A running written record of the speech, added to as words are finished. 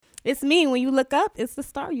It's me. When you look up, it's the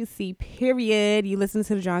star you see, period. You listen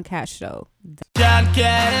to the John Cash Show. John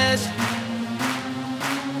Cash.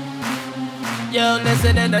 You're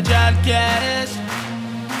listening to John Cash.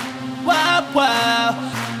 Wow,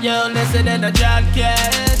 wow. You're listening to John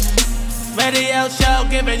Cash. Radio show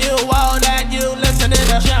giving you all that. You listening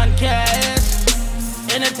to John Cash.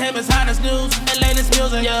 Entertainment's hottest news and latest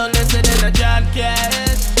music. You're listening to John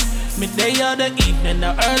Cash. Midday or the evening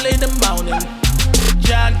or early the morning.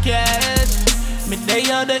 John Cash. Midday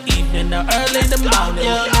or the evening or early the morning.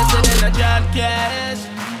 You're listening to John Cash.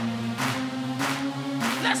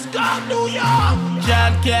 Let's go, New York.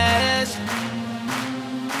 John Cash.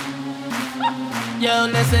 You're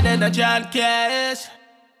listening to John Cash.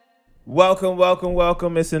 Welcome.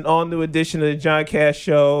 It's an all-new edition of the John Cash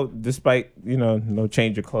Show, despite, no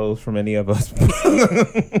change of clothes from any of us.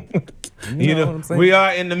 We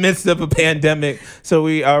are in the midst of a pandemic, so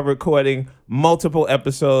we are recording multiple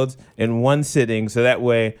episodes in one sitting, so that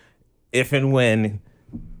way, if and when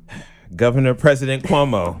Governor President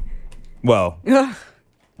Cuomo, well,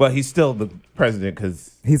 he's still the president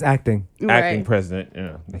because he's acting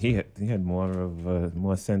president. He had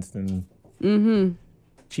more sense than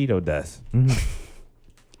Cheeto does.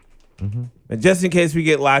 But just in case we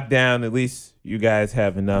get locked down, at least you guys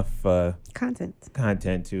have enough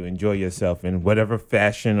content to enjoy yourself in whatever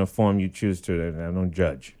fashion or form you choose to. I don't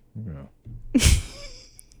judge.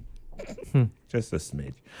 Just a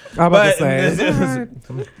smidge.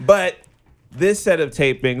 But this set of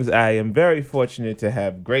tapings, I am very fortunate to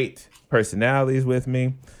have great personalities with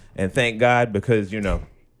me. And thank God, because, I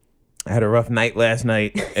had a rough night last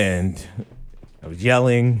night and I was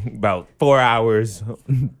yelling about 4 hours.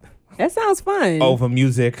 That sounds fun. Over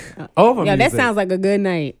music. That sounds like a good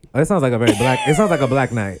night. It sounds like it sounds like a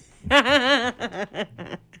black night.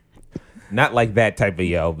 Not like that type of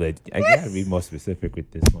yell, but I gotta be more specific with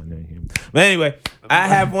this one. But anyway, I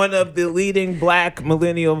have one of the leading black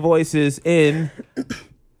millennial voices in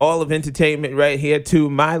all of entertainment right here to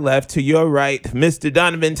my left, to your right, Mr.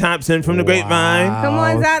 Donovan Thompson from the Grapevine. Come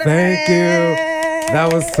on, Donovan. Thank you.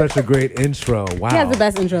 That was such a great intro. Wow. He has the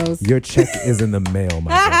best intros. Your check is in the mail,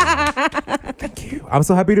 my God. Thank you. I'm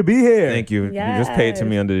so happy to be here. Thank you. Yes. You just paid to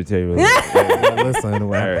me under the table. Listen, all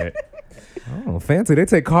right. Oh, fancy. They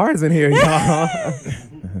take cards in here, y'all.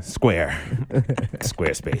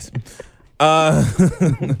 Squarespace.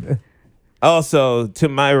 Also, to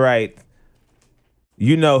my right,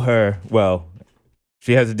 you know her. Well,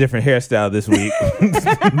 she has a different hairstyle this week.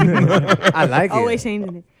 I like it. Always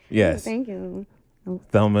changing it. Yes. Thank you.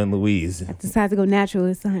 Thelma and Louise. I decided to go natural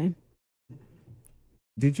this time.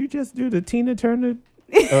 Did you just do the Tina Turner?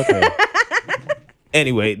 Okay.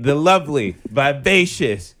 Anyway, the lovely,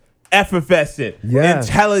 vivacious, effervescent,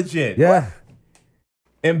 intelligent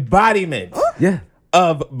embodiment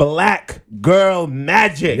of black girl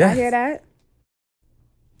magic. I hear that.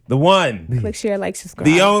 The one. Click, share, like, subscribe.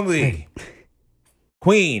 The only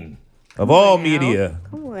queen of all media.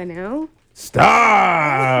 Come on now.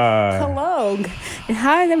 Star. Hello. And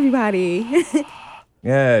hi, everybody.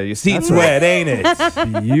 Yeah, your seat's wet, ain't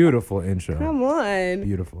it? Beautiful intro. Come on.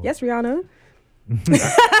 Beautiful. Yes, Rihanna.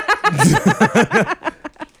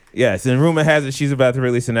 Yes, and rumor has it she's about to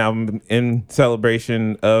release an album in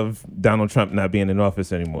celebration of Donald Trump not being in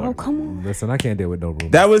office anymore. Oh, come on. Listen, I can't deal with no rumor.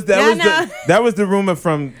 That was the rumor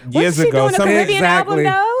from years ago. What's she doing, a Caribbean album,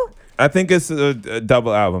 though? I think it's a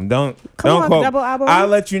double album. Don't quote. Double album? I'll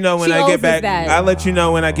let you know when I get back. I'll let you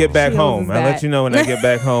know when I get back home. I'll let you know when I get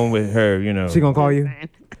back home with her. She gonna call you?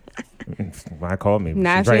 Why call me?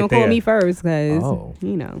 Nah, she gonna call me first because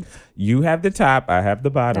you have the top, I have the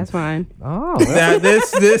bottom. That's fine. Oh, now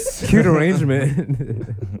this cute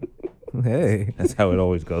arrangement. Hey, that's how it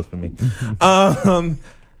always goes for me.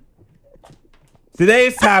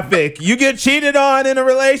 Today's topic: you get cheated on in a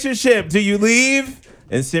relationship. Do you leave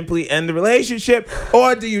and simply end the relationship,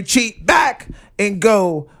 or do you cheat back and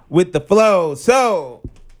go with the flow? So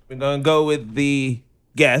we're gonna go with the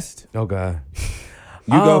guest. Oh God,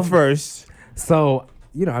 you go first. So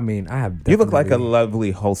I have. You look like a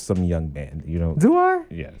lovely, wholesome young man. Do I?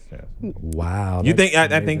 Yes. Wow. You think?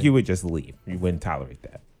 I think you would just leave. You wouldn't tolerate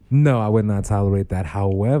that. No, I would not tolerate that.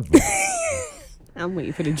 However. I'm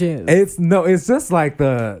waiting for the gym. It's just like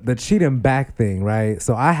the cheating back thing, right?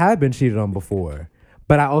 So I have been cheated on before.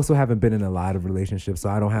 But I also haven't been in a lot of relationships, so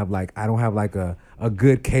I don't have like a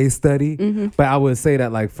good case study. Mm-hmm. But I would say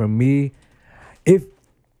that, like, for me, if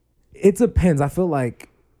it depends. I feel like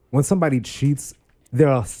when somebody cheats, there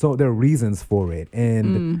are reasons for it,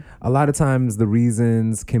 and a lot of times the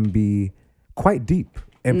reasons can be quite deep,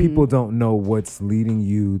 and people don't know what's leading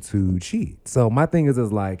you to cheat. So my thing is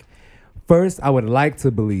like, first, I would like to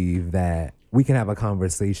believe that we can have a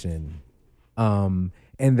conversation, and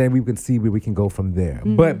then we can see where we can go from there.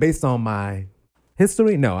 Mm-hmm. But based on my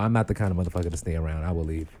history, no, I'm not the kind of motherfucker to stay around. I will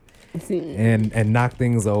leave and knock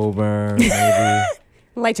things over. Maybe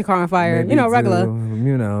Light your car on fire. maybe Regular.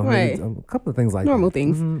 maybe Right. a couple of things like Normal that.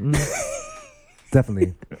 things.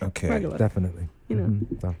 Definitely, Okay. Regular. definitely.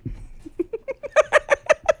 So.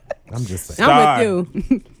 I'm just saying. Star. I'm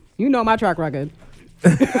with you. You know my track record.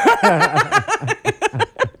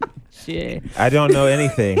 Shit. I don't know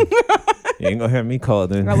anything. You ain't gonna hear me call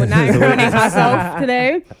then. I would not incriminate myself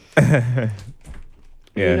today.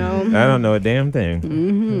 Yeah, know. I don't know a damn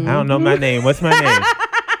thing. I don't know my name. What's my name?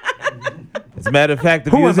 As a matter of fact,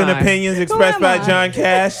 the Who views am and I? opinions expressed am by I? John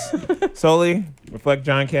Cash solely reflect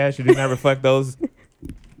John Cash. You do not reflect those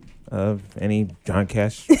of any John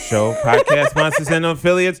Cash show, podcast sponsors, and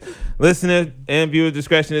affiliates. Listener and viewer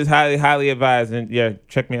discretion is highly, highly advised. And yeah,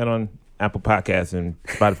 check me out on Apple Podcasts and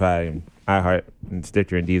Spotify and iHeart and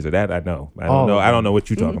Stitcher and Deezer. That I know. I don't know. I don't know what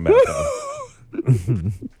you're talking about.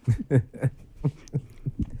 Though.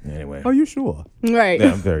 Anyway, Are you sure? Right.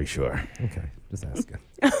 yeah, I'm very sure. Okay, just asking.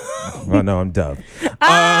 Well, no, I'm Dove.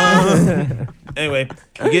 Anyway,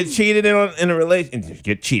 you get cheated on in a relationship.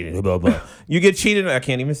 Get cheated. Blah, blah. You get cheated. I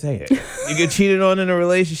can't even say it. You get cheated on in a Are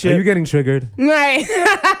relationship. you getting triggered? Right.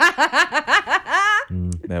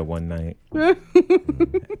 That one night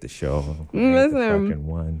at the show. Listen. The fucking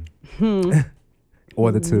one.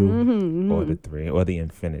 Or the two? Mm-hmm. Or the three. Or the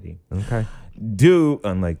infinity. Okay.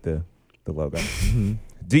 Unlike the logo.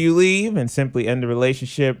 Do you leave and simply end the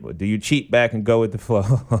relationship, or do you cheat back and go with the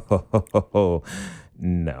flow?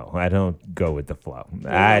 No, I don't go with the flow.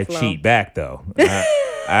 I flow. cheat back, though.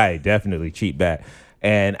 I definitely cheat back.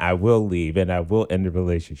 And I will leave, and I will end the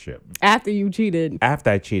relationship. After you cheated.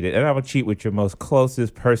 After I cheated, and I will cheat with your most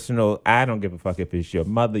closest personal. I don't give a fuck if it's your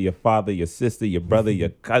mother, your father, your sister, your brother, your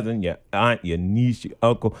cousin, your aunt, your niece, your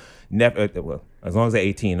uncle. Never, well, as long as they're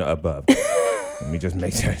 18 or above. Let me just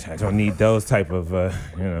make sure. I don't need those type of,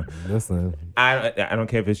 Listen. I don't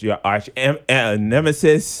care if it's your arch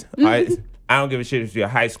nemesis. I don't give a shit if it's your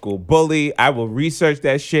high school bully. I will research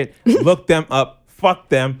that shit, look them up, fuck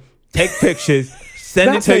them, take pictures, send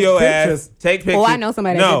Not it to take your pictures. ass. Take pictures. Oh, I know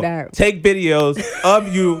somebody that did that. Take videos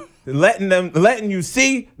of you letting you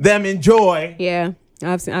see them enjoy. Yeah.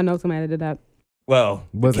 I know somebody that did that. Well,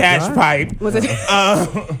 Was it cash John? pipe. Was it?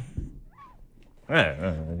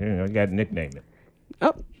 You got to nickname it.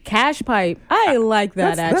 Oh, cash pipe. I like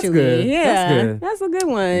that That's actually. good. Yeah. That's good. That's a good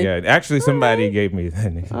one. Yeah, actually, somebody gave me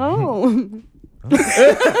that nickname. Oh.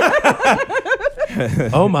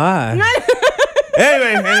 Oh my.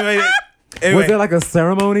 Anyway. Was there like a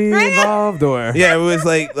ceremony involved or? Yeah, it was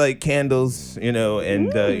like candles, and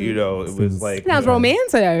it was like Sounds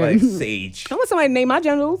romantic. like sage. I want somebody to name my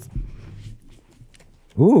genitals.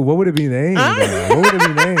 Ooh, what would it be named? What would it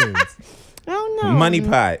be named? I don't know. Money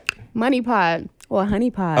pot, Money pot or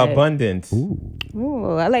honey pot. abundance,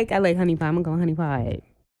 Ooh, I like honey pot. I'm gonna go honey pot.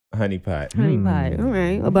 honey pot. Honey pot. All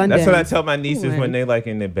right. Abundance. That's what I tell my nieces when they like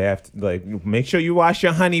in their bath. Like, make sure you wash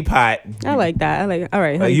your honey pot. I like that. All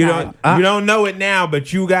right. Honey You pot. you don't know it now,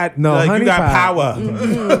 but you got No, you honey got pot. power.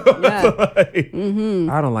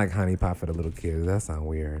 Yeah. I don't like honey pot for the little kids. That sounds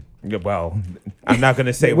weird. Yeah, well, I'm not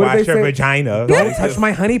gonna say What did wash they your say? vagina. Don't touch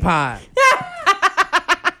my honey pot.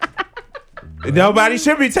 Nobody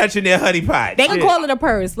should be touching their honey pot. They can Shit. call it a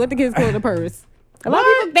purse. Let the kids call it a purse. A lot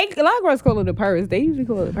of girls call it a purse. They usually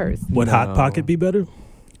call it a purse. Would Hot Pocket be better?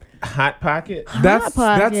 Hot pocket. That's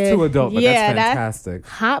Pocket. too adult, but Yeah, that's fantastic.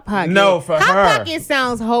 Hot pocket. No, for Hot her. pocket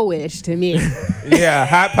sounds hoish to me. Yeah,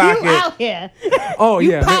 hot pocket. You out here. Oh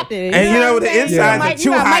You yeah. popping. And you know what the I'm saying? insides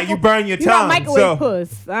You are too got hot, you burn your You got tongue. microwave So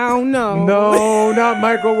puss. I don't know. No, not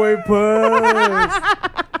microwave puss.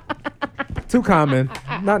 Too common.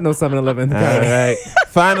 Not no 7-Eleven. all right.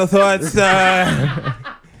 Final thoughts.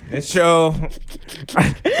 This show.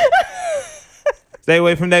 Stay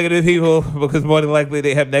away from negative people because more than likely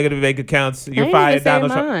they have negative bank accounts. You're fired,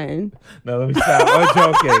 Donald Trump. Mine. No, let me stop.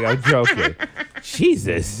 I'm joking.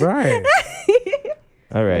 Jesus. Right.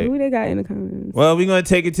 All right. Who they got in the comments? Well, we're going to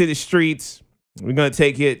take it to the streets. We're going to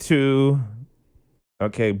take it to,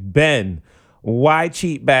 Ben. Why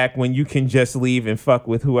cheat back when you can just leave and fuck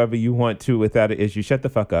with whoever you want to without an issue? Shut the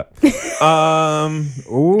fuck up.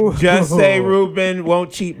 Ooh. Just say Ruben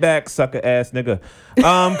won't cheat back, sucker ass nigga.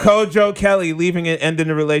 Kojo Kelly leaving and ending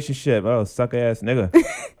the relationship. Oh, sucker ass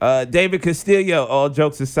nigga. David Castillo, all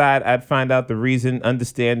jokes aside, I'd find out the reason,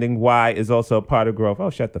 understanding why is also a part of growth.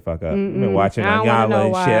 Oh, shut the fuck up. I've been watching I on don't wanna Yanla know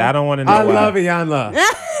and why. shit. I don't want to know I why. love Iyanla.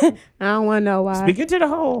 I don't want to know why. Speaking to the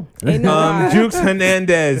whole. Ain't no why. Jukes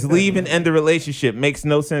Hernandez, leave and end the relationship. Makes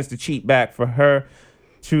no sense to cheat back for her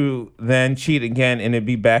to then cheat again and it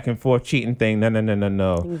be back and forth cheating thing.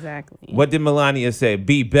 No. Exactly. What did Melania say?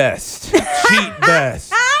 Be best. Cheat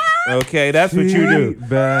best. Okay, that's what you do. Cheat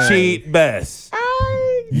best. Cheat best.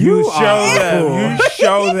 You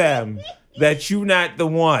show them that you not the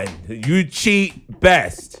one. You cheat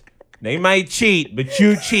best. They might cheat, but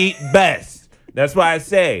you cheat best. That's why I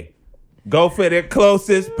say, go for the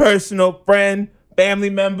closest personal friend, family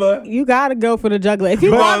member. You gotta go for the juggler. If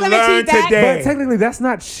you But want them to learn cheat back, today. But technically, that's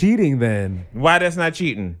not cheating. Then Why that's not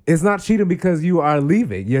cheating? it's not cheating because you are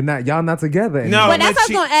leaving. Y'all not together anymore. No. but that's what I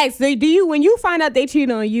cheat- was gonna ask. So do you, when you find out they cheat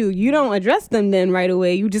on you, you don't address them then right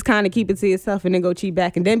away? You just kind of keep it to yourself and then go cheat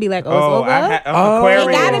back and then be like, oh, it's over. I'm Aquarius.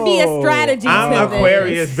 It gotta be a strategy. I'm to this.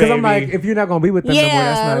 Aquarius, baby. Because I'm like, if you're not gonna be with them no more,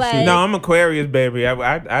 that's Yeah, not like- cheating. No, I'm Aquarius, baby.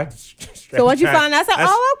 I So once you find out, it's like,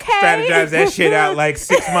 oh, okay. Strategize that shit out like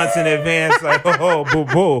 6 months in advance. Like, oh, boo,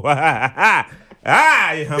 boo.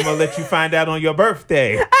 I'm gonna let you find out on your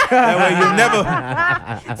birthday. That way you'll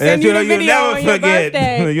never. Send you the you'll video never on your forget.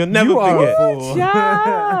 birthday. You'll never You are forget. a fool.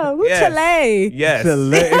 Yeah. Ooh, Yes. Chile. Yes.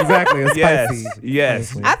 Exactly. It's spicy.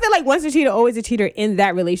 Yes. I feel like once a cheater, always a cheater in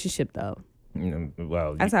that relationship, though.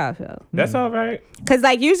 Well, That's how I feel. that's all right. Because,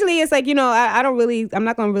 like, usually it's like, I'm not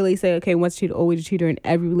going to really say, okay, once a cheater, always a cheater in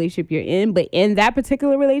every relationship you're in. But in that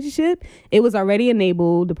particular relationship, it was already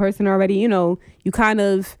enabled. The person already, you kind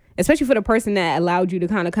of, especially for the person that allowed you to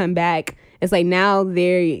kind of come back, it's like now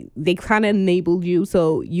they kind of enabled you.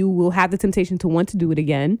 So you will have the temptation to want to do it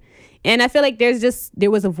again. And I feel like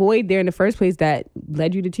there was a void there in the first place that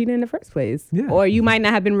led you to cheating in the first place. Yeah. Or you might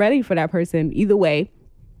not have been ready for that person. Either way.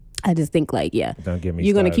 I just think Don't get me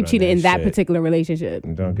you're gonna started keep on cheating in that shit. particular relationship.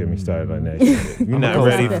 Don't get me started on that shit. If you're I'm a not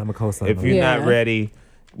co-sign. ready. I'm a co-sign. If you're Yeah. not ready,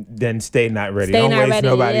 then stay not ready. Stay Don't not waste ready,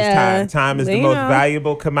 nobody's yeah. time. Time is the You most know.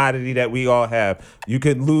 valuable commodity that we all have. You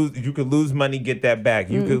could lose money, get that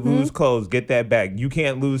back. You could lose clothes, get that back. You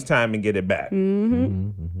can't lose time and get it back.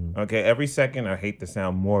 Okay, every second, I hate to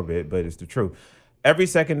sound morbid, but it's the truth. Every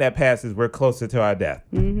second that passes, we're closer to our death.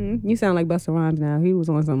 You sound like Busta Rhymes now. He was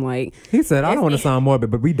on some like He said, I don't want to sound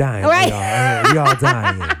morbid, but we dying. Right. We all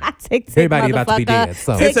dying. tick tick. Everybody about to be motherfucker. dead,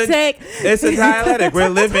 so. Tick It's a- tick. It's a dialectic. We're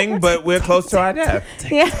living, but we're close to our death.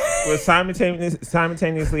 Yeah. We're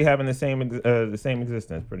simultaneously having the same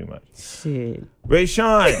existence, pretty much. Shit. Ray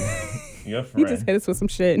Sean, your He just friend. hit us with some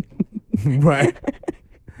shit. Right.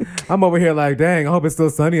 I'm over here like, dang, I hope it's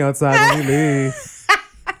still sunny outside when we leave.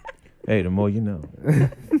 Hey, the more you know.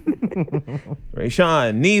 Ray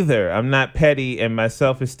Sean, neither. I'm not petty and my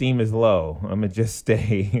self-esteem is low. I'm going to just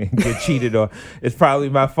stay and get cheated on. It's probably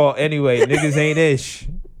my fault anyway. Niggas ain't ish.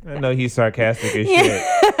 I know he's sarcastic as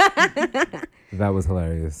shit. That was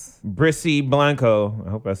hilarious. Brissy Blanco. I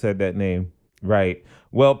hope I said that name right.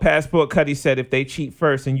 Well, Passport Cuddy said if they cheat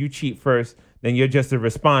first and you cheat first, then you're just a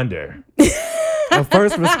responder. A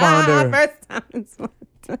first responder. First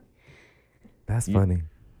time. That's funny.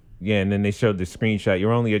 Yeah, and then they showed the screenshot.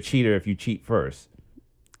 You're only a cheater if you cheat first.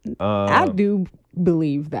 I do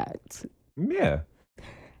believe that. Yeah.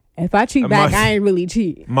 If I cheat back, I ain't really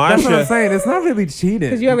cheat. That's what I'm Marsha, saying. It's not really cheating.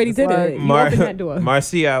 Because you already It's did like- it. You opened that door.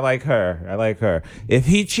 Marcia, I like her. If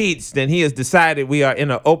he cheats, then he has decided we are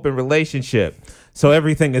in an open relationship. So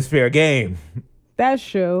everything is fair game. That's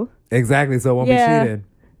true. Exactly. So it won't Yeah. be cheating.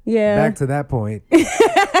 Yeah. Back to that point.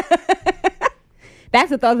 That's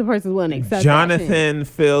the other person's willing to accept. Jonathan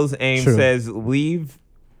Phil's aim True. says leave.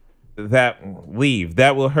 That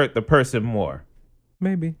will hurt the person more.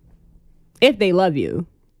 Maybe. If they love you.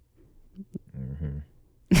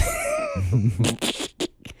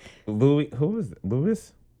 Louis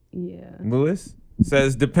Yeah.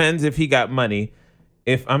 says depends if he got money.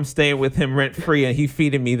 If I'm staying with him rent free and he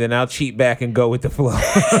feeding me, then I'll cheat back and go with the flow.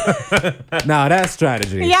 Now that's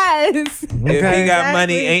strategy. Yes. If he Okay. got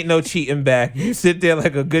money, ain't no cheating back. You sit there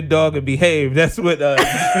like a good dog and behave. That's what Joe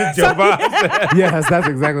Bob said. Yes, that's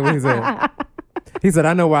exactly what he said. He said,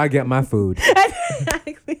 I know where I get my food.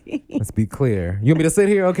 Exactly. Let's be clear. You want me to sit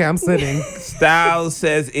here? Okay, I'm sitting. Styles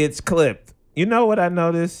says it's clipped. You know what I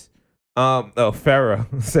noticed?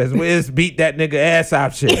 Farrah says, where's beat that nigga ass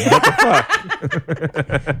option? What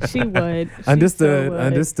the fuck? She would. She Understood. so would.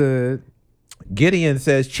 Understood. Gideon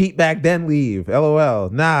says, cheat back then leave. LOL.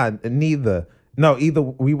 Nah, neither. No, either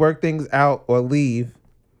we work things out or leave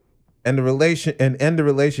and end the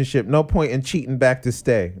relationship. No point in cheating back to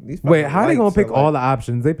stay. These Wait, fucking how they gonna whites pick are all like- the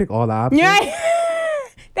options? They pick all the options? Yeah.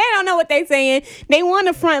 They don't know what they saying. They want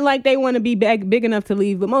to front like they want to be big enough to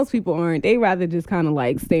leave, but most people aren't. They rather just kind of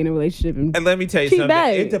like stay in a relationship and And let me tell you cheat something.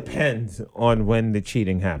 back. It depends on when the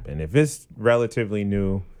cheating happened. If it's relatively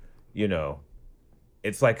new, you know,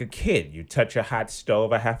 it's like a kid. You touch a hot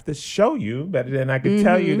stove, I have to show you better than I can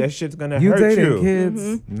tell you that shit's gonna hurt you. You dating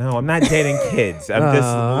kids? No, I'm not dating kids.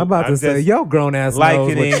 I'm about to say, yo, grown ass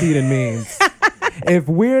knows what cheating means. If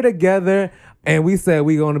we're together and we said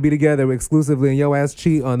we're going to be together exclusively and your ass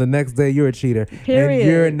cheat on the next day, you're a cheater. Period.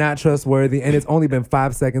 And you're not trustworthy and it's only been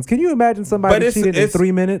 5 seconds. Can you imagine somebody cheating in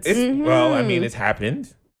 3 minutes? Well, I mean, it's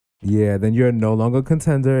happened. Yeah, then you're no longer a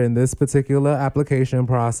contender in this particular application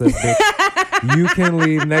process, bitch. You can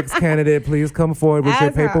leave. Next candidate, please come forward with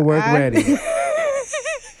your paperwork ready.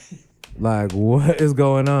 Like, what is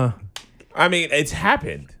going on? I mean, it's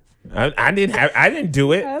happened. I didn't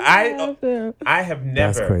do it. I have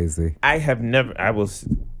never. That's crazy. I will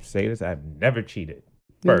say this. I've never cheated.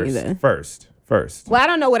 First. Well, I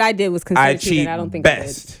don't know what I did was considered cheating. Cheat I don't think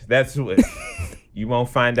best. I did. That's what you won't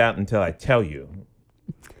find out until I tell you.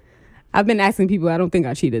 I've been asking people. I don't think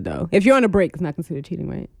I cheated though. If you're on a break, it's not considered cheating,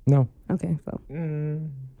 right? No. Okay, so. No,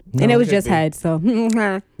 And it was just head, so.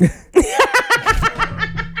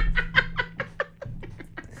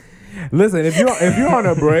 Listen, if you're on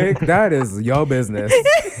a break, that is your business.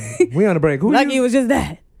 We on a break. Who Lucky it was just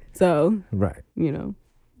that. So. Right. You know.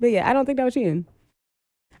 But yeah, I don't think that was cheating.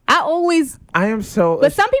 I am so.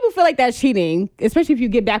 But some people feel like that's cheating, especially if you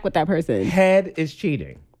get back with that person. Head is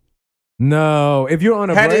cheating. No, if you're on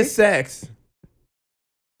a break. Head is sex.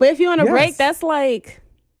 But if you're on a break, that's like,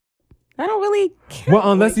 I don't really care.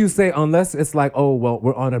 Well, unless it's like, oh, well,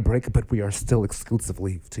 we're on a break, but we are still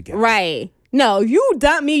exclusively together. Right. No, you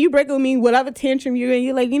dump me, you break with me, whatever tantrum you're in,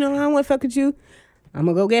 you're like, you know, I don't want to fuck with you. I'm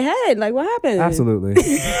going to go get head. Like, what happened? Absolutely.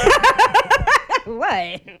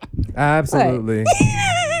 What? Absolutely.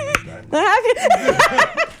 What happened?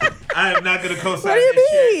 I am not going to co-sign What do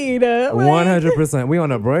you mean? 100%. We on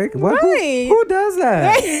a break? What? Right. Who does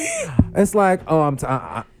that? It's like, oh,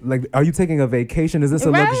 like, are you taking a vacation? Is this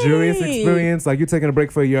a luxurious experience? Like, you taking a break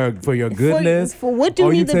for your goodness? For what do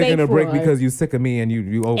you need the break for? Or you taking a break because you sick of me and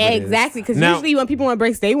you over this? Exactly, because usually when people on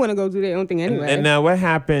breaks, they want to go do their own thing anyway. And now what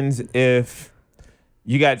happens if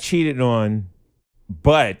you got cheated on,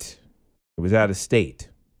 but it was out of state?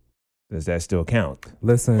 Does that still count?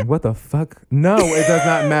 Listen, what the fuck? No, it does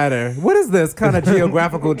not matter. What is this kind of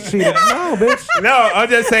geographical cheating? No, bitch. No, I'm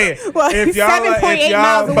just saying. Well, if y'all 7.8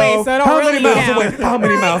 miles away, so don't really count. How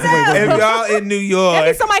many miles away? If y'all in New York,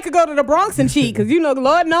 maybe somebody could go to the Bronx and cheat, because you know,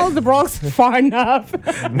 Lord knows the Bronx is far enough.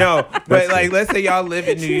 No, but like, let's say y'all live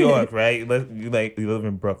in New York, right? You live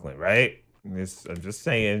in Brooklyn, right? I'm just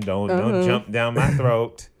saying, don't jump down my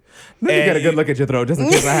throat. Let me get a good look at your throat, just in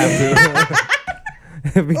case I have to.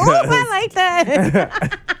 Because I like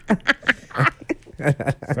that.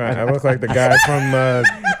 Sorry, I look like the guy from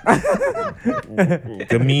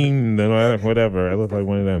Gamine, whatever. I look like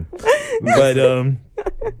one of them. But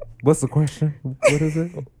what's the question? What is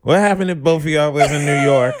it? What happened if both of y'all live in New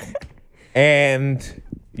York and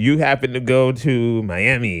you happen to go to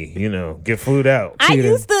Miami? You know, get flued out. I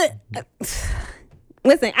used to.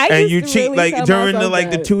 Listen, and you cheat really like during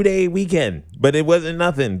the 2-day weekend, but it wasn't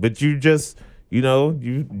nothing. But you just. You know,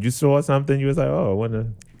 you saw something, you was like, oh, I want to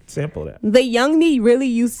sample that. The young me really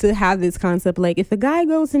used to have this concept, like, if a guy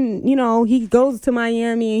goes and, you know, he goes to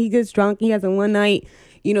Miami and he gets drunk, he has a one night,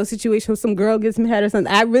 you know, situation where some girl gets him head or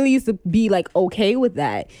something. I really used to be, like, okay with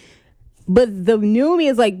that. But the new me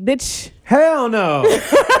is like, bitch. Hell no.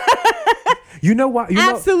 You know why?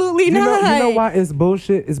 Absolutely not. You know why it's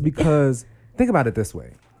bullshit? Is because, think about it this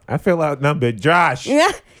way. I feel outnumbered. Josh. Yeah.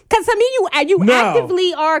 Because to me, you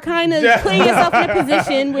actively are kind of putting yourself in a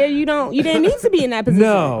position where you didn't need to be in that position.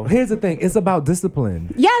 No, here's the thing. It's about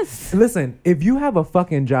discipline. Yes. Listen, if you have a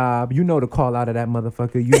fucking job, you know to call out of that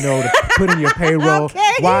motherfucker. You know to put in your payroll.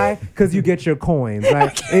 Okay. Why? Because you get your coins,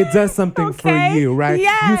 right? Okay. It does something for you, right?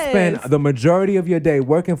 Yes. You spend the majority of your day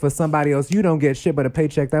working for somebody else. You don't get shit but a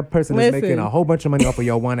paycheck. That person is making a whole bunch of money off of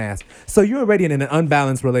your one ass. So you're already in an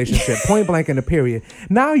unbalanced relationship, point blank in the period.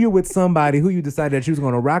 Now you're with somebody who you decided that you was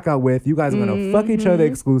going to rock out with. You guys are going to fuck each other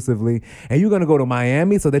exclusively, and you're going to go to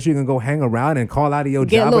Miami so that you can go hang around and call out of your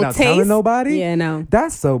job without telling nobody. Yeah, no.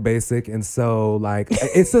 That's so basic and so, like,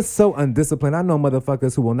 it's just so undisciplined. I know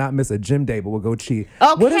motherfuckers who will not miss a gym day but will go cheat.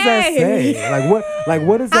 Okay. What does that say?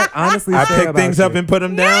 What does that honestly say about I pick things you? Up and put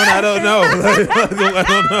them down? I don't know. I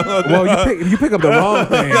don't know. Well, you pick up the wrong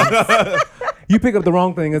thing. You pick up the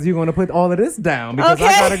wrong thing as you're going to put all of this down because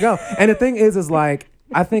I got to go. And the thing is like,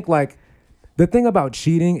 I think, like, the thing about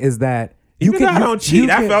cheating is that I don't cheat.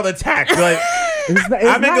 I felt attacked. Like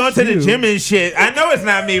I've been going to the gym and shit. I know it's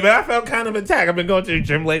not me, but I felt kind of attacked. I've been going to the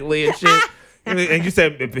gym lately and shit. And you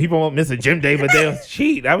said people won't miss a gym day, but they'll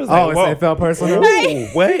cheat. I was like, whoa. It felt personal? Ooh,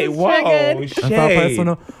 wait, whoa. It felt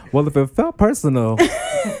personal? Well, if it felt personal.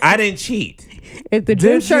 I didn't cheat. If the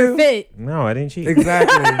gym shirt fit. No, I didn't cheat.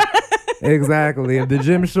 Exactly. Exactly. If the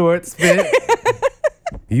gym shorts fit,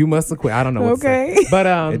 you must have quit. I don't know what to say. But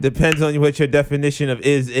it depends on what your definition of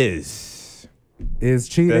is. Is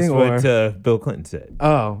cheating That's or what Bill Clinton said.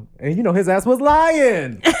 Oh, and you know his ass was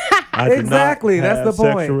lying. I did Exactly, not that's have the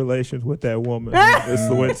point. Sexual relations with that woman, Miss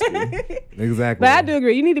Lewinsky. Exactly. But I do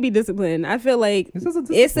agree. You need to be disciplined. I feel like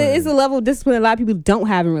it's a level of discipline a lot of people don't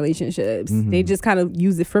have in relationships. They just kind of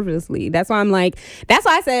use it frivolously. That's why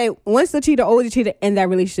I say once the cheater, always the cheater in that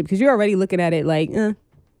relationship, because you're already looking at it like, yeah,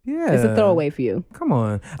 it's a throwaway for you. Come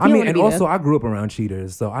on. I mean, and also I grew up around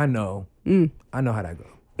cheaters, so I know how that goes.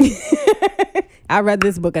 I read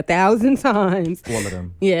this book 1,000 times. All of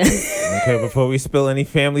them. Yeah. Okay, before we spill any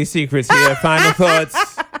family secrets here, final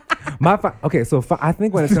thoughts. I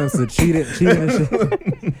think when it comes to cheating and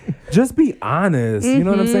shit, just be honest. You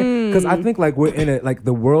know what I'm saying? Because I think like we're in it, like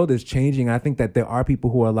the world is changing. I think that there are people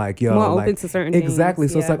who are like, yo, more like, open to certain exactly.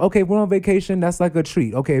 things. So it's like, okay, we're on vacation. That's like a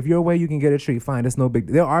treat. Okay, if you're away, you can get a treat. Fine, it's no big.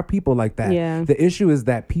 There are people like that. Yeah. The issue is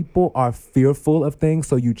that people are fearful of things,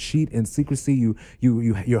 so you cheat in secrecy.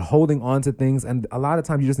 You're holding on to things, and a lot of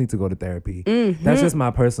times you just need to go to therapy. That's just my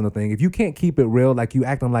personal thing. If you can't keep it real, like you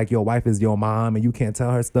acting like your wife is your mom and you can't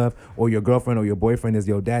tell her stuff, or your girlfriend or your boyfriend is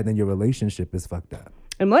your dad, then your relationship is fucked up.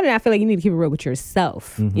 And more than that, I feel like you need to keep it real with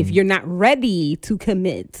yourself. If you're not ready to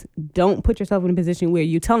commit, don't put yourself in a position where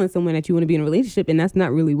you're telling someone that you want to be in a relationship and that's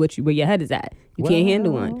not really where your head is at. You can't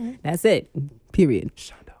handle one. That's it. Period.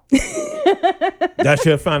 That's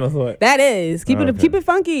your final thought. That is. Keep it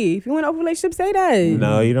funky. If you want an open relationship, say that.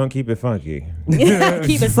 No, you don't keep it funky. Keep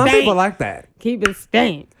it Some stank. people like that. Keep it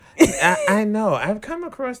stank. I know. I've come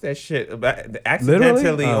across that shit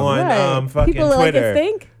accidentally on Right. fucking People Twitter. Like it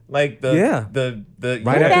stink? Like the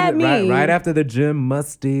Right after the gym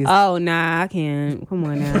musties. Oh nah, I can't. Come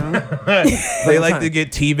on now. they like to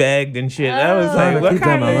get teabagged and shit. I was like, what keep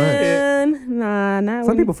kind them of alert. shit? Nah, not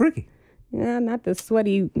Some people freaky. Yeah, not the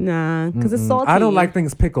sweaty. Nah, because it's salty. I don't like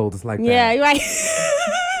things pickled. It's like that. Yeah, you're right.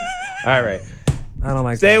 All right. I don't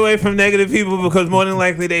like Stay that. away from negative people because more than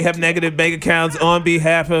likely they have negative bank accounts. On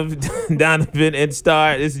behalf of Donovan and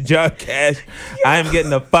Star, this is Jug Cash. I am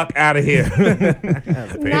getting the fuck out of here.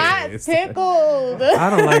 Not pickled. I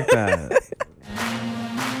don't like that.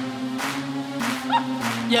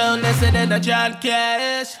 Yo, listen to the Jug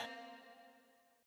Cash.